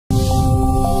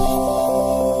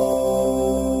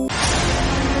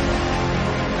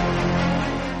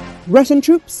Russian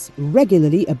troops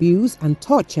regularly abuse and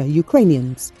torture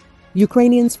Ukrainians.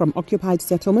 Ukrainians from occupied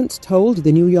settlements told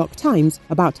the New York Times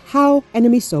about how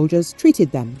enemy soldiers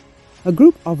treated them. A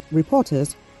group of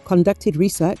reporters conducted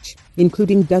research,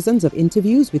 including dozens of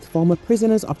interviews with former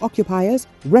prisoners of occupiers,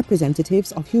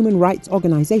 representatives of human rights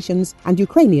organizations, and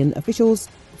Ukrainian officials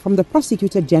from the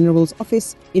Prosecutor General's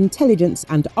office, intelligence,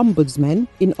 and ombudsmen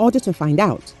in order to find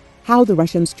out how the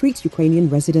Russians treat Ukrainian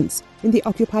residents in the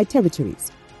occupied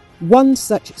territories. One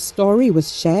such story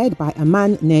was shared by a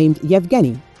man named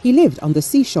Yevgeny. He lived on the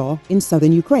seashore in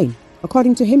southern Ukraine.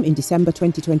 According to him, in December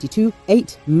 2022,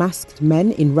 8 masked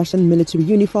men in Russian military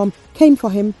uniform came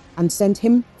for him and sent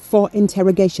him for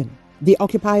interrogation. The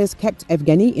occupiers kept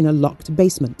Evgeny in a locked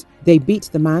basement. They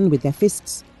beat the man with their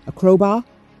fists, a crowbar,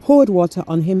 poured water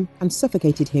on him, and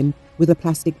suffocated him with a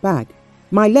plastic bag.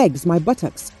 "My legs, my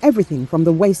buttocks, everything from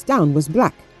the waist down was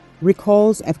black,"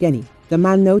 recalls Evgeny. The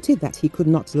man noted that he could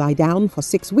not lie down for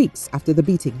 6 weeks after the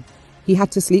beating. He had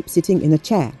to sleep sitting in a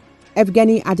chair.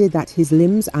 Evgeny added that his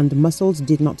limbs and muscles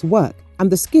did not work, and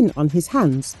the skin on his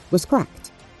hands was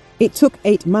cracked. "It took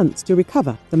 8 months to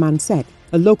recover," the man said.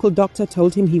 A local doctor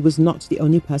told him he was not the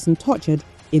only person tortured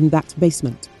in that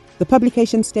basement. The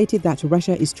publication stated that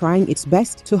Russia is trying its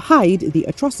best to hide the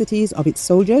atrocities of its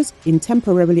soldiers in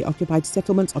temporarily occupied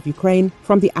settlements of Ukraine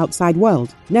from the outside world.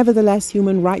 Nevertheless,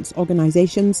 human rights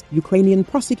organizations, Ukrainian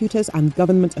prosecutors, and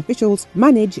government officials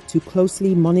manage to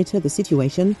closely monitor the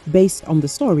situation based on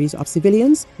the stories of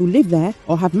civilians who live there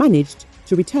or have managed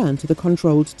to return to the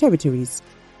controlled territories.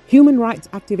 Human rights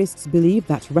activists believe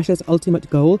that Russia's ultimate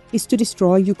goal is to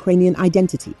destroy Ukrainian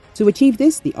identity. To achieve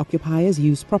this, the occupiers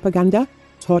use propaganda,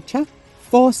 torture,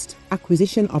 forced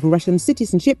acquisition of Russian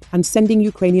citizenship, and sending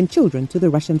Ukrainian children to the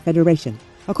Russian Federation.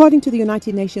 According to the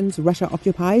United Nations, Russia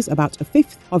occupies about a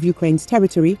fifth of Ukraine's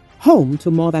territory, home to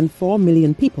more than 4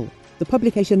 million people. The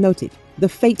publication noted,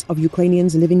 the fate of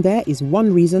Ukrainians living there is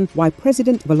one reason why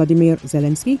President Volodymyr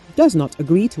Zelenski does not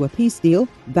agree to a peace deal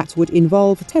that would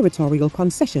involve territorial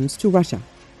concessions to Russia.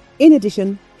 In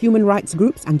addition, human rights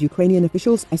groups and Ukrainian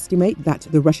officials estimate that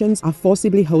the Russians are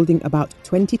forcibly holding about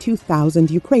 22,000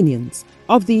 Ukrainians.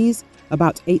 Of these,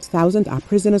 about 8,000 are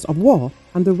prisoners of war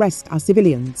and the rest are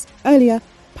civilians. Earlier,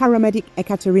 paramedic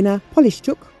Ekaterina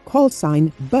Polishchuk, call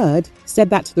sign Bird, said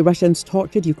that the Russians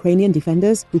tortured Ukrainian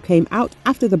defenders who came out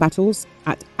after the battles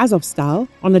at Azovstal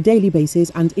on a daily basis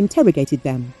and interrogated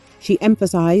them. She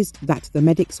emphasized that the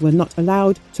medics were not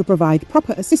allowed to provide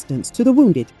proper assistance to the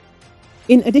wounded.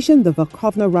 In addition, the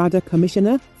Verkhovna Rada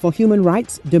Commissioner for Human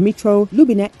Rights, Dmytro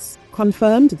Lubinets,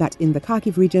 confirmed that in the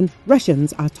Kharkiv region,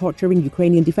 Russians are torturing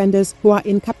Ukrainian defenders who are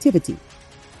in captivity.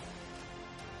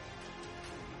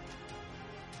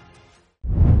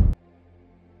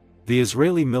 The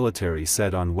Israeli military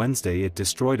said on Wednesday it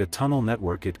destroyed a tunnel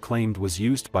network it claimed was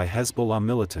used by Hezbollah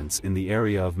militants in the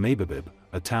area of Maybabib,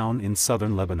 a town in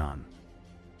southern Lebanon.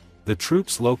 The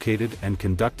troops located and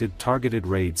conducted targeted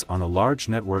raids on a large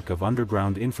network of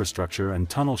underground infrastructure and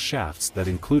tunnel shafts that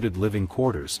included living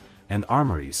quarters and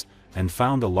armories, and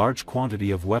found a large quantity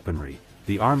of weaponry,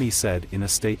 the army said in a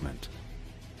statement.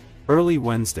 Early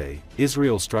Wednesday,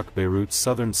 Israel struck Beirut's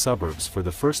southern suburbs for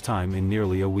the first time in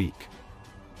nearly a week.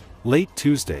 Late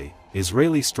Tuesday,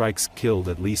 Israeli strikes killed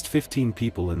at least 15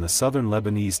 people in the southern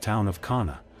Lebanese town of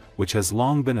Kana, which has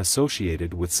long been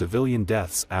associated with civilian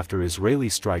deaths after Israeli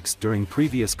strikes during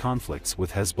previous conflicts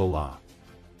with Hezbollah.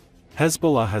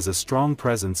 Hezbollah has a strong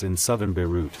presence in southern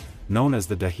Beirut, known as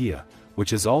the Dahia,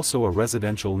 which is also a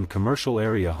residential and commercial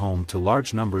area home to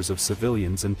large numbers of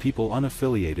civilians and people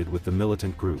unaffiliated with the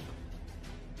militant group.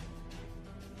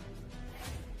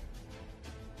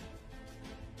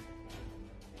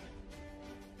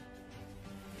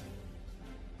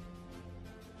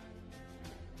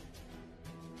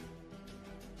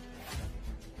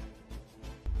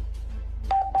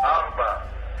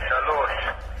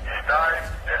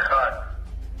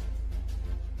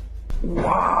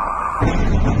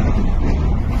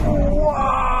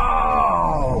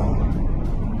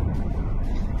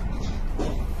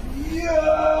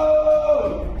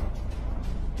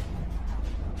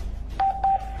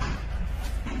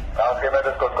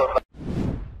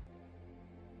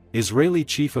 Israeli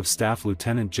Chief of Staff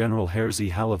Lieutenant General Herzi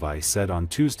Halevi said on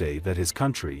Tuesday that his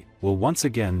country will once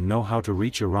again know how to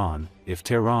reach Iran if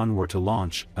Tehran were to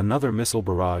launch another missile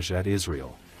barrage at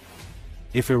Israel.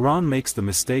 If Iran makes the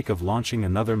mistake of launching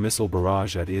another missile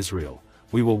barrage at Israel,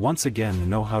 we will once again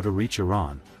know how to reach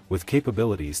Iran, with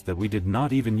capabilities that we did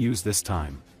not even use this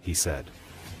time, he said.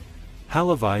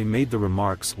 Halevi made the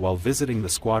remarks while visiting the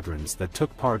squadrons that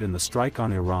took part in the strike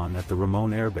on Iran at the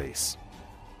Ramon Air Base.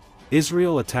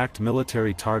 Israel attacked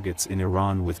military targets in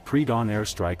Iran with pre-dawn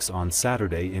airstrikes on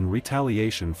Saturday in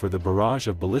retaliation for the barrage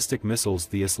of ballistic missiles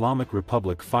the Islamic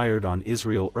Republic fired on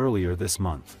Israel earlier this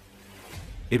month.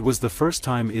 It was the first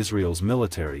time Israel's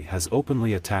military has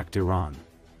openly attacked Iran.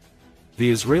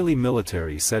 The Israeli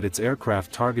military said its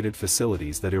aircraft targeted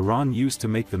facilities that Iran used to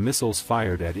make the missiles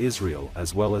fired at Israel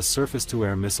as well as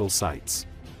surface-to-air missile sites.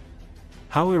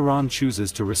 How Iran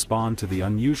chooses to respond to the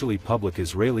unusually public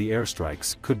Israeli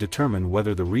airstrikes could determine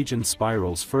whether the region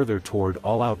spirals further toward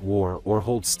all-out war or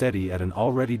holds steady at an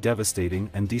already devastating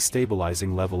and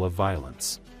destabilizing level of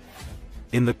violence.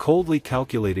 In the coldly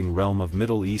calculating realm of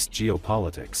Middle East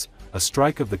geopolitics, a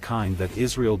strike of the kind that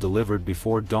Israel delivered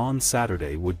before dawn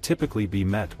Saturday would typically be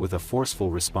met with a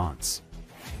forceful response.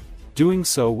 Doing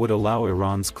so would allow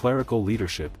Iran's clerical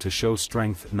leadership to show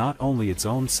strength not only its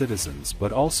own citizens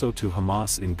but also to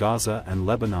Hamas in Gaza and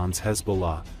Lebanon's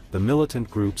Hezbollah, the militant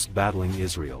groups battling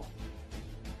Israel.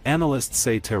 Analysts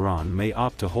say Tehran may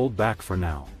opt to hold back for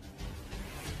now.